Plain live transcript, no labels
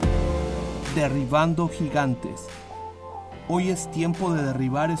Derribando Gigantes. Hoy es tiempo de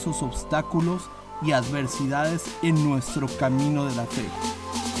derribar esos obstáculos y adversidades en nuestro camino de la fe.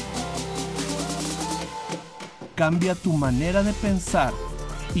 Cambia tu manera de pensar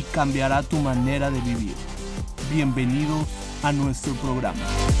y cambiará tu manera de vivir. Bienvenidos a nuestro programa.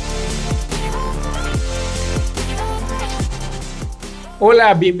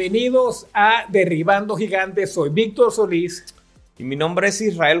 Hola, bienvenidos a Derribando Gigantes. Soy Víctor Solís. Y mi nombre es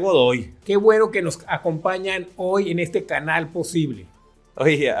Israel Godoy. Qué bueno que nos acompañan hoy en este canal posible.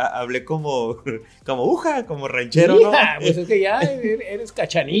 Oye, hablé como ranchero, ¿no? Pues es que ya eres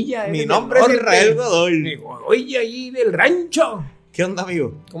cachanilla. Mi nombre es Israel Godoy. Godoy ahí del rancho. ¿Qué onda,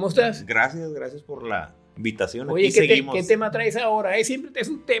 amigo? ¿Cómo estás? Gracias por la invitación. Oye, aquí seguimos. ¿qué tema traes ahora? Siempre es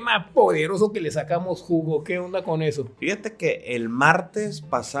un tema poderoso que le sacamos jugo. ¿Qué onda con eso? Fíjate que el martes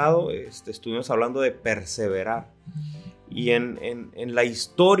pasado estuvimos hablando de perseverar. Y en la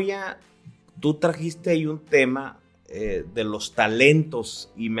historia tú trajiste ahí un tema de los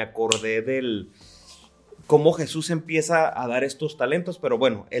talentos y me acordé del cómo Jesús empieza a dar estos talentos. Pero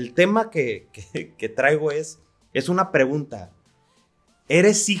bueno, el tema que traigo es una pregunta.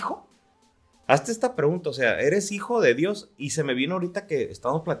 ¿Eres hijo? Hazte esta pregunta, o sea, ¿eres hijo de Dios? Y se me vino ahorita que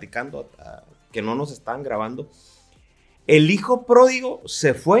estamos platicando, que no nos estaban grabando. El hijo pródigo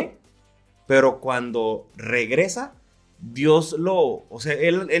se fue, pero cuando regresa, Dios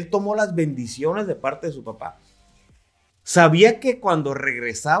él tomó las bendiciones de parte de su papá. Sabía que cuando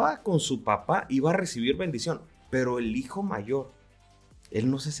regresaba con su papá iba a recibir bendición, pero el hijo mayor,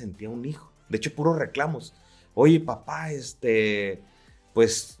 él no se sentía un hijo. De hecho, puros reclamos. Oye, papá,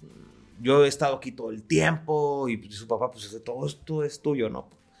 pues yo he estado aquí todo el tiempo y su papá, pues todo esto es tuyo, ¿no?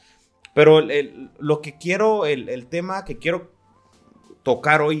 Pero el tema que quiero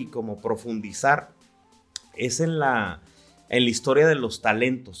tocar hoy, como profundizar, es en la historia de los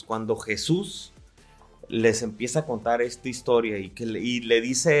talentos, cuando Jesús les empieza a contar esta historia y le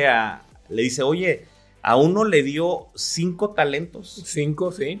dice, oye, a uno le dio 5 talentos.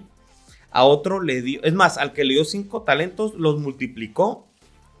 5, sí. A otro le dio, es más, al que le dio 5 talentos, los multiplicó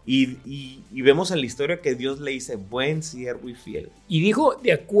y vemos en la historia que Dios le dice, buen siervo y fiel. Y dijo,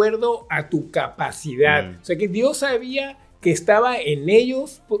 de acuerdo a tu capacidad. O sea que Dios sabía que estaba en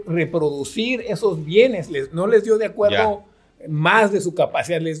ellos reproducir esos bienes. No les dio de acuerdo más de su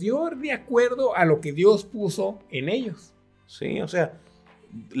capacidad, les dio de acuerdo a lo que Dios puso en ellos. Sí, o sea,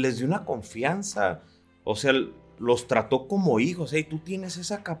 les dio una confianza, o sea, los trató como hijos, y tú tienes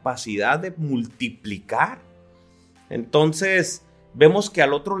esa capacidad de multiplicar. Entonces, vemos que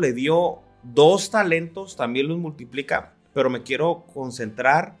al otro le dio 2 talentos, también los multiplica, pero me quiero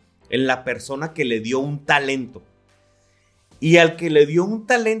concentrar en la persona que le dio un talento. Y al que le dio un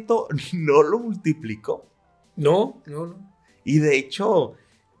talento, no lo multiplicó. No. Y de hecho,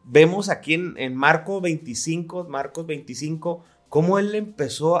 vemos aquí en Marcos 25, cómo él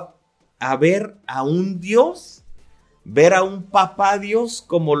empezó a ver a un Dios, ver a un papá Dios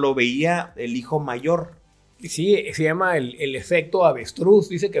como lo veía el hijo mayor. Sí, se llama el efecto avestruz.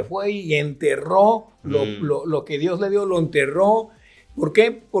 Dice que fue y enterró lo que Dios le dio, lo enterró. ¿Por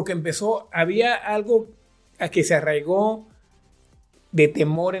qué? Porque había algo a que se arraigó de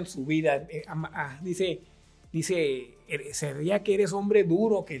temor en su vida. Dice, sabía que eres hombre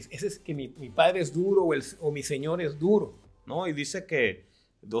duro, que mi padre es duro o mi señor es duro. No, y dice que,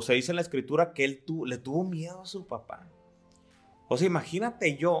 o sea, dice en la escritura que él le tuvo miedo a su papá. O sea,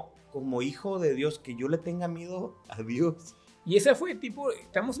 imagínate yo, como hijo de Dios, que yo le tenga miedo a Dios. Y ese fue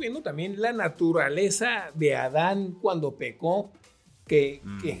estamos viendo también la naturaleza de Adán cuando pecó, que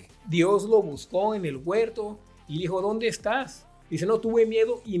Dios lo buscó en el huerto y dijo, ¿dónde estás? Dice, no, tuve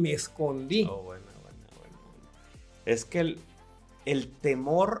miedo y me escondí. Oh, bueno. Es que el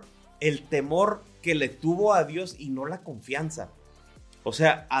temor que le tuvo a Dios y no la confianza. O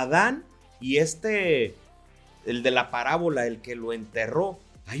sea, Adán y el de la parábola, el que lo enterró,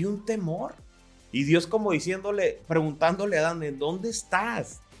 hay un temor. Y Dios como preguntándole a Adán, ¿en dónde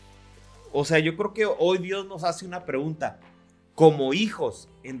estás? O sea, yo creo que hoy Dios nos hace una pregunta. Como hijos,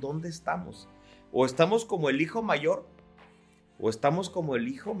 ¿en dónde estamos? ¿O estamos como el hijo mayor? ¿O estamos como el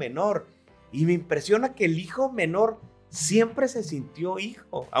hijo menor? Y me impresiona que el hijo menor siempre se sintió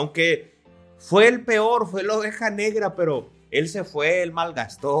hijo. Aunque fue el peor, fue la oveja negra, pero él se fue, él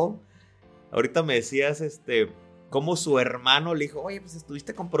malgastó. Ahorita me decías, cómo su hermano le dijo, oye, pues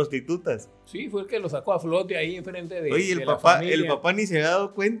estuviste con prostitutas. Sí, fue el que lo sacó a flote ahí enfrente de la familia. El papá ni se había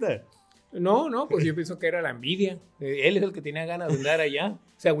dado cuenta. No, pues yo pienso que era la envidia. Él es el que tenía ganas de andar allá.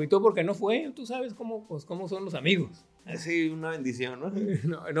 Se agüitó porque no fue. Tú sabes cómo son los amigos. Sí, una bendición, ¿no?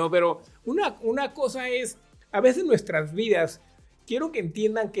 No, pero una cosa es, a veces nuestras vidas quiero que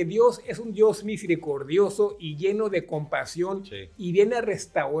entiendan que Dios es un Dios misericordioso y lleno de compasión, Sí. y viene a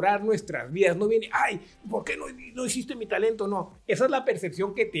restaurar nuestras vidas. No viene, ay, ¿por qué no hiciste mi talento? No, esa es la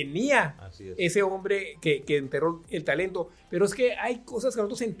percepción que tenía Así es. ese hombre que enterró el talento. Pero es que hay cosas que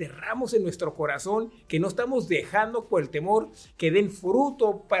nosotros enterramos en nuestro corazón, que no estamos dejando por el temor que den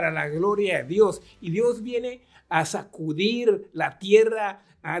fruto para la gloria de Dios. Y Dios viene a sacudir la tierra,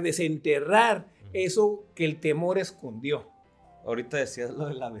 a desenterrar eso que el temor escondió. Ahorita decías lo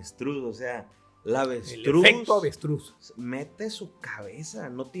del avestruz, o sea, el El avestruz efecto avestruz. mete su cabeza,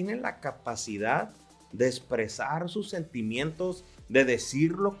 no tiene la capacidad de expresar sus sentimientos, de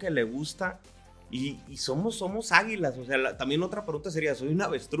decir lo que le gusta. Y somos águilas, o sea, también otra pregunta sería, ¿soy un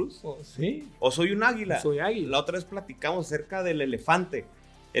avestruz? Oh, sí, ¿O soy un águila? soy águila. La otra vez platicamos acerca del elefante.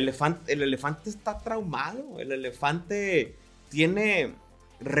 El elefante está traumado, el elefante tiene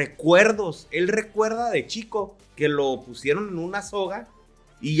recuerdos. Él recuerda de chico que lo pusieron en una soga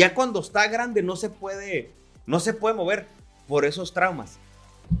y ya cuando está grande no se puede mover por esos traumas.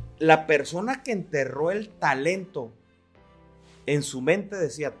 La persona que enterró el talento en su mente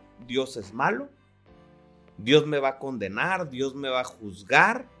decía, Dios es malo, Dios me va a condenar, Dios me va a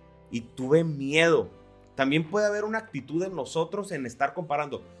juzgar, y tuve miedo. También puede haber una actitud en nosotros en estar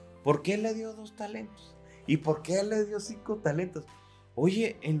comparando. ¿Por qué le dio 2 talentos? ¿Y por qué le dio 5 talentos?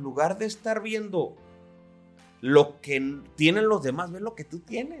 Oye, en lugar de estar viendo lo que tienen los demás, ve lo que tú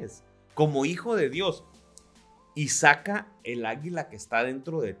tienes como hijo de Dios. Y saca el águila que está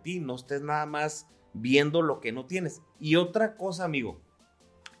dentro de ti. No estés nada más viendo lo que no tienes. Y otra cosa, amigo.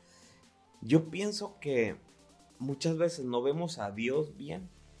 Yo pienso que muchas veces no vemos a Dios bien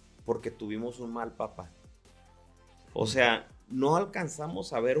porque tuvimos un mal papá. O sea, no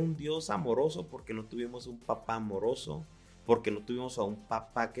alcanzamos a ver un Dios amoroso porque no tuvimos un papá amoroso, porque no tuvimos a un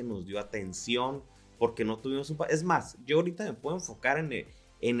papá que nos dio atención, porque no tuvimos un papá. Es más, yo ahorita me puedo enfocar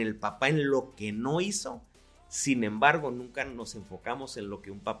en el papá, en lo que no hizo. Sin embargo, nunca nos enfocamos en lo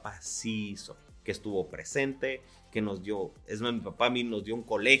que un papá sí hizo, que estuvo presente, que nos dio, es más, mi papá a mí nos dio un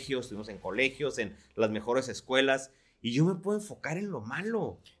colegio, estuvimos en colegios, en las mejores escuelas, y yo me puedo enfocar en lo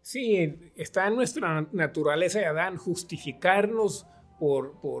malo. Sí, está en nuestra naturaleza de Adán justificarnos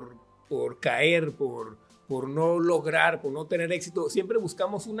por caer, por no lograr, por no tener éxito. Siempre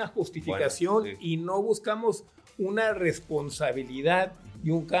buscamos una justificación, Bueno, sí. y no buscamos una responsabilidad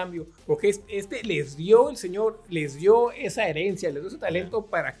y un cambio. Porque el Señor les dio esa herencia, les dio ese talento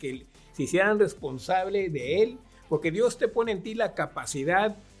para que se hicieran responsables de él. Porque Dios te pone en ti la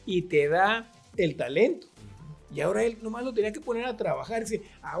capacidad y te da el talento. Y ahora él nomás lo tenía que poner a trabajar. Dice,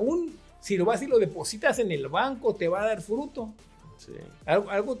 aún si lo vas y lo depositas en el banco, te va a dar fruto. Sí.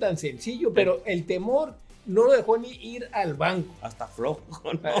 Algo tan sencillo, pero el temor no lo dejó ni ir al banco. Hasta flojo,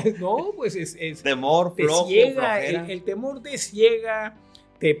 ¿no? No, pues Temor, te flojo, ciega, flojera. el temor te ciega,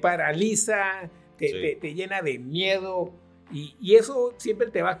 te paraliza, Sí. te llena de miedo, y eso siempre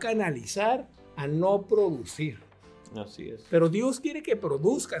te va a canalizar a no producir. Así es. Pero Dios quiere que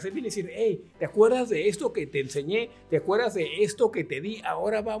produzcas. Él viene a decir, hey, ¿te acuerdas de esto que te enseñé? ¿Te acuerdas de esto que te di?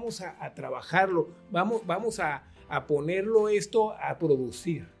 Ahora vamos a trabajarlo. Vamos a ponerlo esto a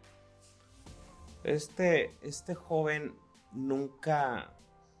producir. Este joven nunca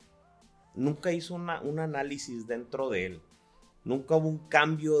hizo un análisis dentro de él. Nunca hubo un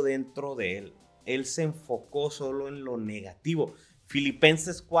cambio dentro de él. Él se enfocó solo en lo negativo.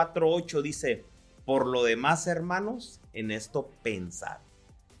 Filipenses 4:8 dice, por lo demás, hermanos, en esto pensad,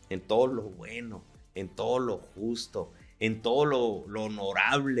 en todo lo bueno, en todo lo justo, en todo lo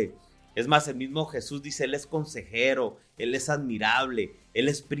honorable. Es más, el mismo Jesús dice, Él es consejero, Él es admirable, Él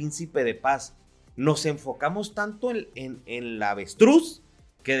es príncipe de paz. Nos enfocamos tanto en el avestruz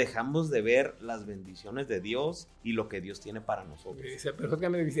que dejamos de ver las bendiciones de Dios y lo que Dios tiene para nosotros. Esa persona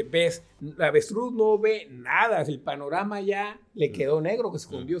me dice, ves, la avestruz no ve nada, el panorama ya le quedó negro, que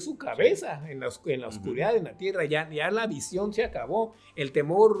escondió su cabeza en la oscuridad, en la tierra, ya la visión se acabó. El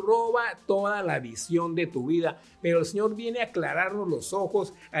temor roba toda la visión de tu vida, pero el Señor viene a aclararnos los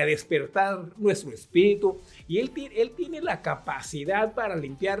ojos, a despertar nuestro espíritu, y Él tiene la capacidad para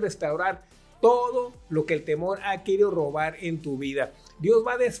limpiar, restaurar todo lo que el temor ha querido robar en tu vida. Dios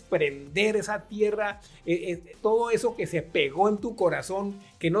va a desprender esa tierra, todo eso que se pegó en tu corazón,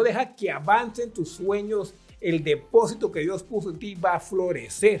 que no deja que avancen tus sueños. El depósito que Dios puso en ti va a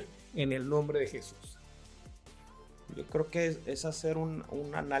florecer en el nombre de Jesús. Yo creo que es hacer un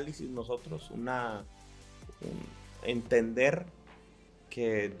análisis nosotros, entender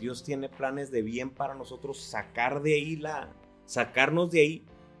que Dios tiene planes de bien para nosotros, sacarnos de ahí,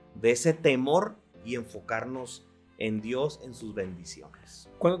 de ese temor, y enfocarnos en Dios, en sus bendiciones.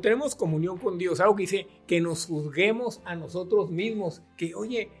 Cuando tenemos comunión con Dios, algo que dice que nos juzguemos a nosotros mismos, que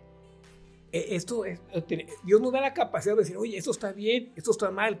oye, Dios nos da la capacidad de decir, oye, esto está bien, esto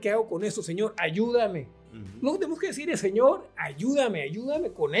está mal, ¿qué hago con esto? Señor, ayúdame. Lo que tenemos que decir es, Señor, ayúdame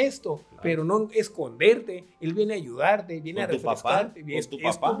con esto, claro. Pero no esconderte. Él viene a ayudarte, viene a refrescarte. Es tu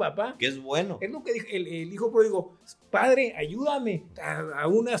papá, que es bueno. Es lo que dijo el hijo pródigo, Padre, ayúdame,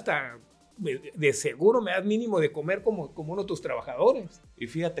 aún hasta de seguro me das mínimo de comer como uno de tus trabajadores. Y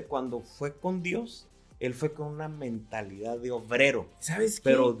fíjate, cuando fue con Dios, él fue con una mentalidad de obrero. ¿Sabes qué?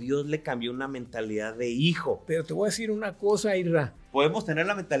 Pero Dios le cambió una mentalidad de hijo. Pero te voy a decir una cosa, Irra. Podemos tener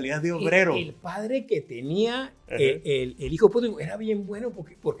la mentalidad de obrero. El padre que tenía el hijo pródigo era bien bueno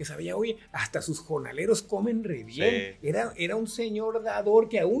porque sabía, oye, hasta sus jornaleros comen re bien. Sí. Era un señor dador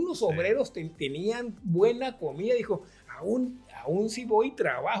que aún los obreros tenían buena comida. Dijo, aún si voy y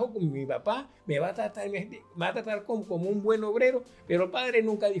trabajo con mi papá, me va a tratar como un buen obrero. Pero el padre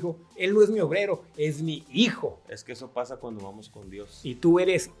nunca dijo, él no es mi obrero, es mi hijo. Es que eso pasa cuando vamos con Dios. Y tú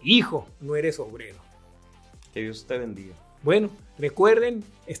eres hijo, no eres obrero. Que Dios te bendiga. Bueno, recuerden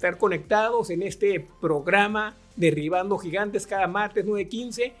estar conectados en este programa Derribando Gigantes cada martes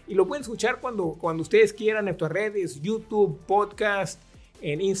 9:15 y lo pueden escuchar cuando ustedes quieran en nuestras redes, YouTube, podcast,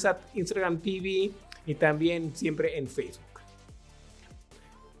 en Instagram TV y también siempre en Facebook.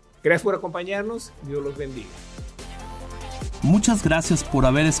 Gracias por acompañarnos. Dios los bendiga. Muchas gracias por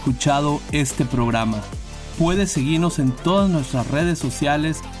haber escuchado este programa. Puedes seguirnos en todas nuestras redes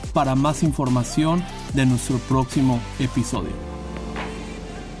sociales para más información de nuestro próximo episodio.